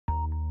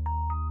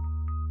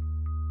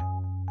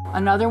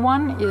Another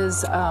one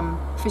is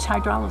fish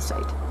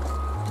hydrolysate.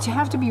 But you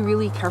have to be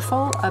really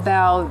careful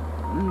about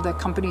the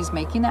companies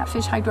making that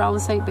fish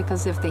hydrolysate,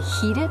 because if they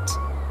heat it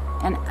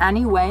in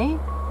any way,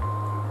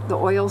 the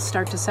oils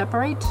start to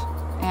separate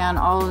and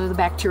all of the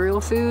bacterial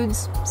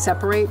foods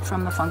separate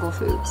from the fungal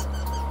foods.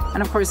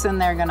 And of course then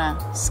they're gonna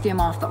skim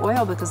off the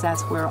oil, because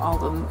that's where all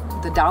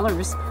the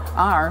dollars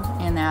are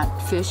in that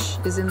fish,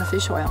 is in the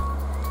fish oil.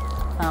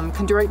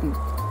 Chondroitin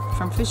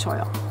from fish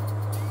oil,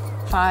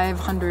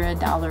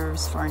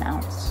 $500 for an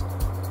ounce.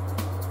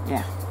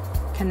 Yeah,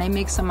 can they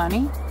make some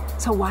money?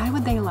 So why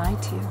would they lie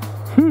to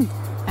you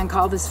and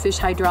call this fish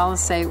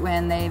hydrolysate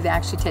when they've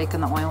actually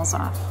taken the oils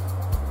off?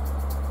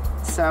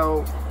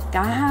 So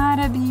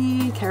gotta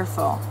be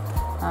careful.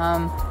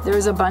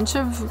 There's a bunch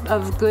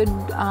of good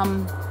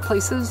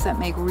places that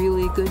make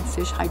really good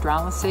fish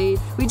hydrolysate.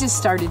 We just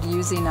started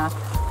using a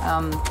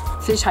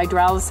fish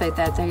hydrolysate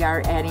that they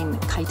are adding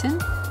chitin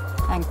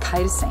and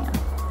chitosan,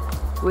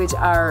 which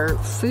are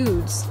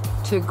foods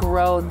to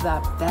grow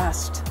the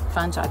best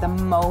fungi, the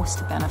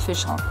most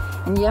beneficial.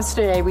 And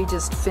yesterday we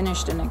just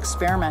finished an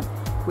experiment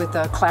with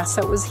a class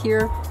that was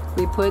here.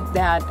 We put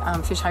that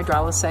fish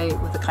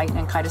hydrolysate with the chitin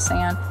and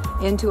chitosan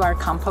into our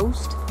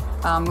compost.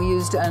 We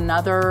used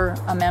another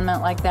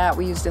amendment like that.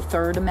 We used a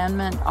third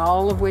amendment,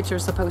 all of which are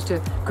supposed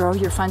to grow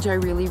your fungi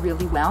really,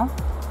 really well.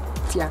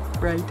 Yeah,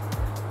 right.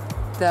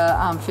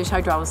 The fish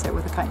hydrolysate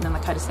with the chitin and the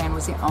chitosan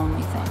was the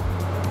only thing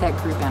that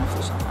grew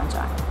beneficial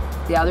fungi.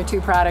 The other two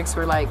products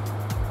were like,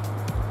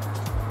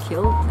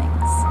 killed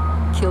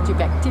things. Killed your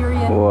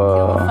bacteria,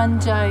 killed the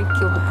fungi,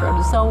 killed the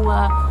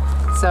protozoa.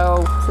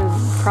 So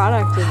the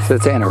product is... So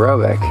it's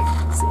anaerobic.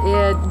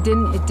 It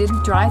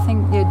didn't drive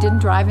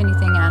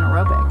anything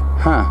anaerobic.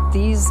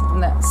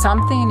 Huh.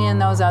 Something in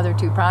those other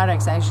two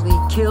products actually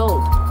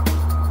killed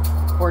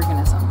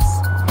organisms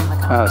in the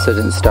compost. Oh, so it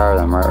didn't starve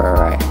them,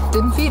 right.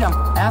 Didn't feed them,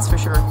 that's for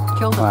sure.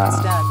 Killed them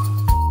instead.